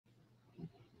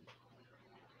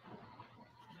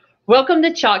Welcome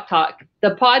to Chalk Talk,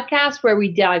 the podcast where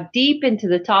we dive deep into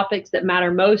the topics that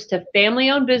matter most to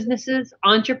family-owned businesses,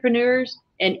 entrepreneurs,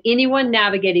 and anyone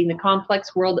navigating the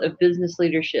complex world of business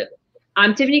leadership.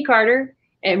 I'm Tiffani Carter,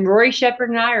 and Rory,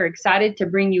 Sheppard, and I are excited to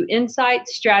bring you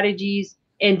insights, strategies,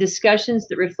 and discussions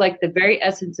that reflect the very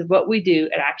essence of what we do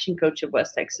at Action Coach of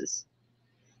West Texas.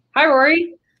 Hi,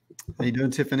 Rory. How you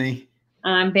doing, Tiffani?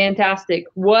 I'm fantastic.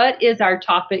 What is our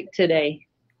topic today?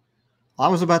 I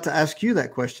was about to ask you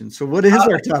that question. So what is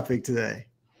our topic today?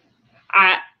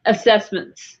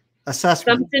 Assessments.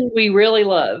 Assessments. Something we really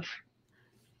love.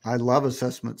 I love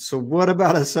assessments. So what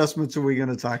about assessments are we going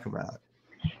to talk about?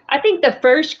 I think the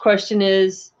first question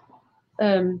is,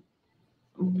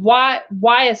 why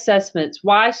assessments?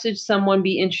 Why should someone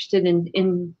be interested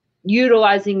in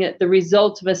utilizing the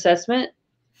results of assessment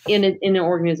in an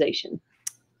organization?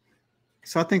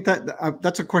 So I think that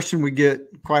that's a question we get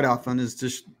quite often, is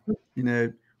just,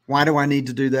 why do I need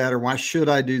to do that? Or why should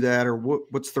I do that? Or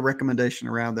what's the recommendation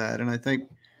around that? And I think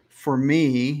for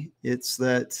me, it's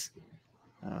that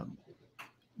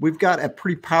we've got a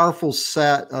pretty powerful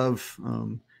set of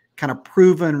kind of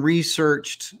proven,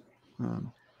 research-based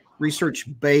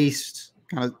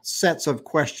kind of sets of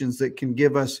questions that can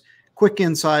give us quick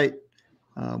insight,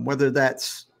 whether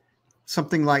that's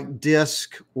something like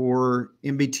DISC or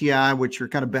MBTI, which are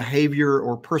kind of behavior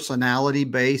or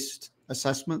personality-based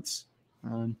assessments,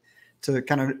 to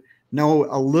kind of know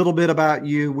a little bit about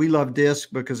you. We love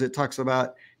DISC because it talks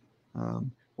about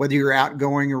whether you're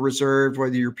outgoing or reserved,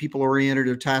 whether you're people-oriented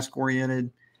or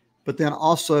task-oriented, but then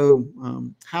also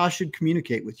how I should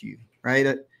communicate with you, right?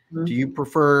 Mm-hmm. Do you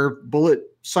prefer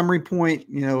summary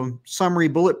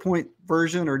bullet point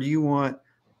version, or do you want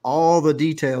all the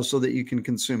details so that you can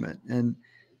consume it? And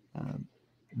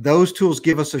those tools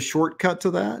give us a shortcut to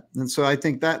that. And so I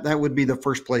think that would be the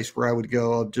first place where I would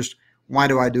go of just, why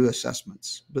do I do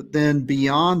assessments? But then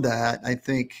beyond that, I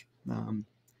think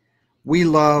we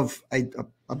love a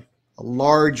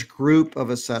large group of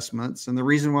assessments. And the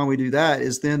reason why we do that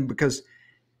is then because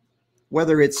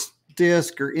whether it's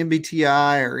DISC or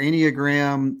MBTI or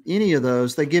Enneagram, any of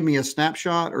those, they give me a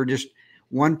snapshot or just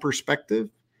one perspective.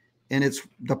 And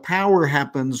the power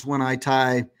happens when I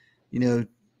tie,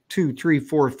 2, 3,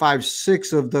 4, 5,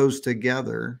 6 of those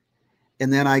together.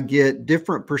 And then I get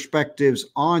different perspectives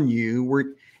on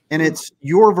you, and it's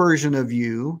your version of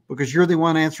you because you're the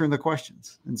one answering the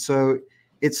questions. And so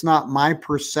it's not my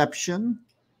perception,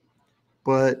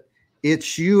 but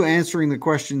it's you answering the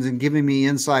questions and giving me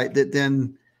insight that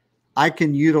then I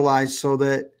can utilize so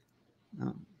that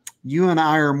you and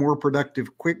I are more productive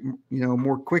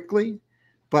more quickly.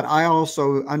 But I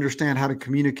also understand how to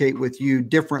communicate with you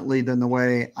differently than the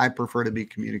way I prefer to be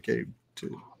communicated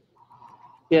to.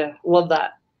 Yeah, love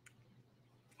that.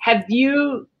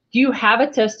 Do you have a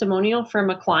testimonial from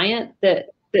a client that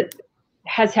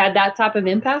has had that type of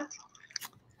impact?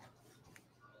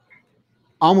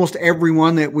 Almost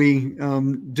everyone that we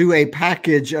do a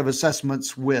package of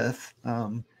assessments with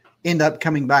end up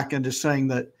coming back and just saying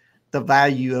that the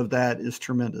value of that is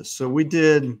tremendous. So we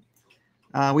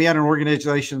had an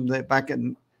organization that back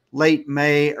in late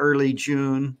May, early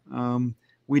June,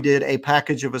 we did a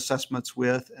package of assessments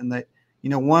with, and that,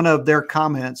 one of their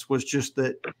comments was just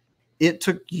that it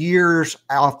took years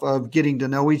off of getting to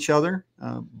know each other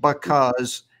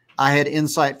because I had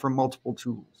insight from multiple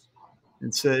tools.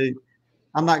 And so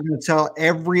I'm not going to tell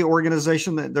every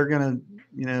organization that they're going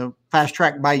to, fast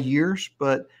track by years,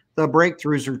 but the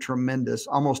breakthroughs are tremendous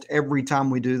almost every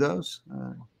time we do those.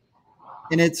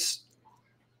 And it's,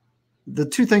 the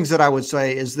two things that I would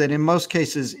say is that in most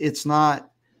cases, it's not,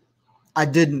 I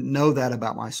didn't know that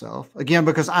about myself. Again,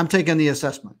 because I'm taking the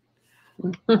assessment.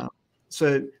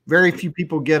 So very few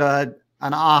people get an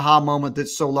aha moment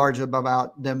that's so large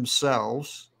about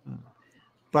themselves.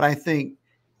 But I think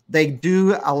they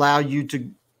do allow you to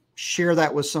share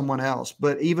that with someone else.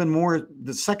 But even more,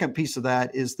 the second piece of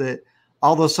that is that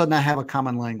all of a sudden I have a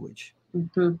common language.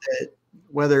 Mm-hmm. That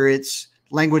whether it's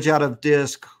language out of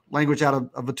DISC, language out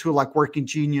of a tool like Working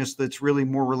Genius that's really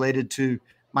more related to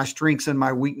my strengths and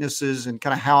my weaknesses and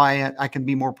kind of how I can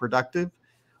be more productive,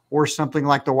 or something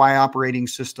like the WHY operating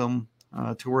system,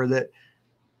 to where that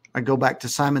I go back to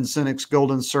Simon Sinek's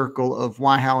golden circle of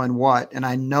why, how, and what, and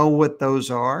I know what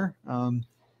those are.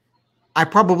 I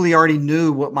probably already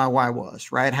knew what my why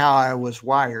was, right? How I was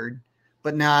wired,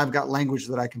 but now I've got language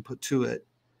that I can put to it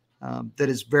that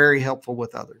is very helpful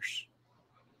with others.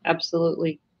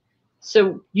 Absolutely.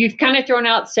 So you've kind of thrown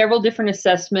out several different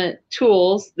assessment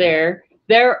tools there.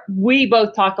 We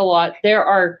both talk a lot. There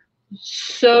are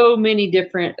so many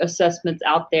different assessments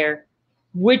out there.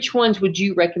 Which ones would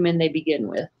you recommend they begin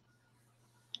with?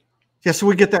 Yeah, so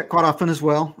we get that quite often as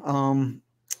well.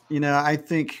 I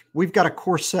think we've got a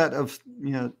core set of,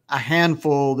 a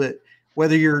handful that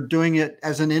whether you're doing it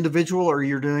as an individual or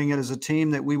you're doing it as a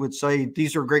team, that we would say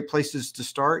these are great places to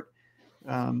start.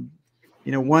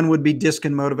 One would be DISC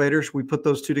and motivators. We put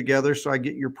those two together. So I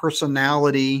get your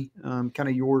personality, kind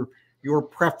of your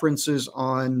preferences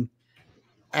on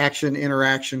action,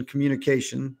 interaction,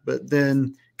 communication, but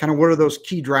then kind of what are those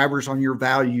key drivers on your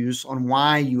values, on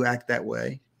why you act that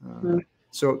way.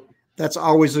 So that's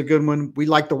always a good one. We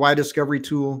like the Why Discovery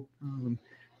tool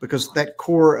because that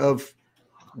core of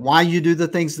why you do the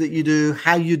things that you do,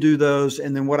 how you do those,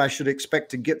 and then what I should expect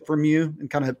to get from you, and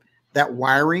kind of that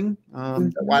wiring.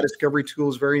 The Why Discovery tool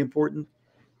is very important.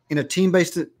 In a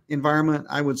team-based environment,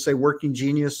 I would say Working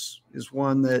Genius is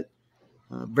one that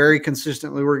very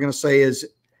consistently we're going to say is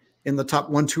in the top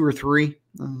 1, 2, or 3,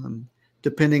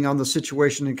 depending on the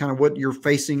situation and kind of what you're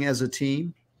facing as a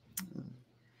team.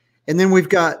 And then we've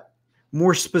got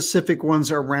more specific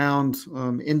ones around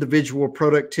individual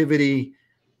productivity,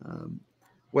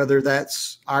 whether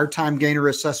that's our time gainer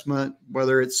assessment,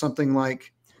 whether it's something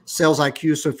like sales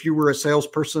IQ. So if you were a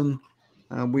salesperson,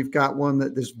 we've got one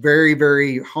that is very,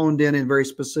 very honed in and very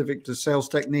specific to sales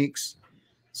techniques.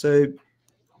 So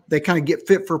they kind of get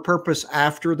fit for purpose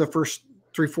after the first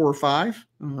 3, 4, or 5.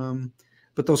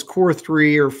 But those core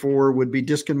 3 or 4 would be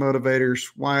DISC and motivators,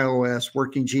 WHY.os,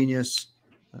 Working Genius.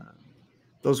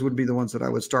 Those would be the ones that I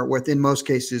would start with, in most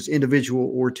cases,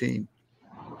 individual or team.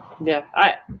 Yeah,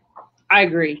 I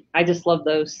agree. I just love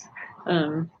those.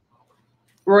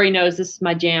 Rory knows this is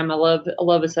my jam. I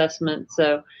love assessments.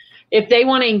 So if they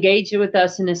want to engage with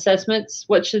us in assessments,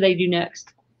 what should they do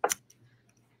next?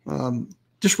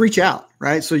 Just reach out,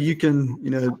 right? So you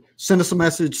can, send us a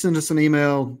message, send us an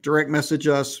email, direct message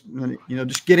us,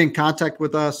 just get in contact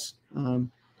with us.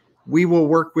 We will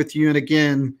work with you. And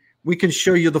again, we can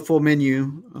show you the full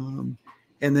menu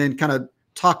and then kind of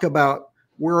talk about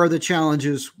where are the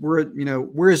challenges,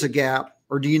 where is a gap,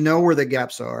 or do you know where the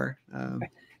gaps are?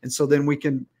 And so then we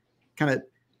can kind of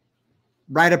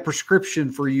write a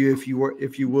prescription for you, if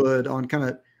you would, on kind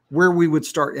of where we would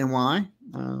start and why.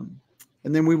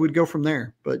 And then we would go from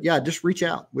there. But yeah, just reach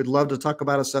out. We'd love to talk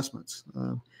about assessments.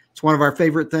 It's one of our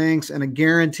favorite things, and a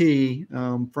guarantee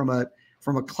from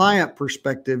a client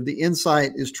perspective, the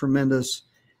insight is tremendous,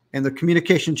 and the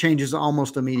communication changes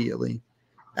almost immediately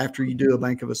after you do a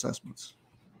bank of assessments.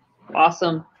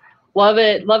 Awesome. Love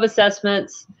it. Love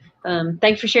assessments.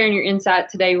 Thanks for sharing your insight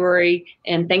today, Rory,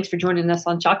 and thanks for joining us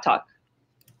on Chalk Talk.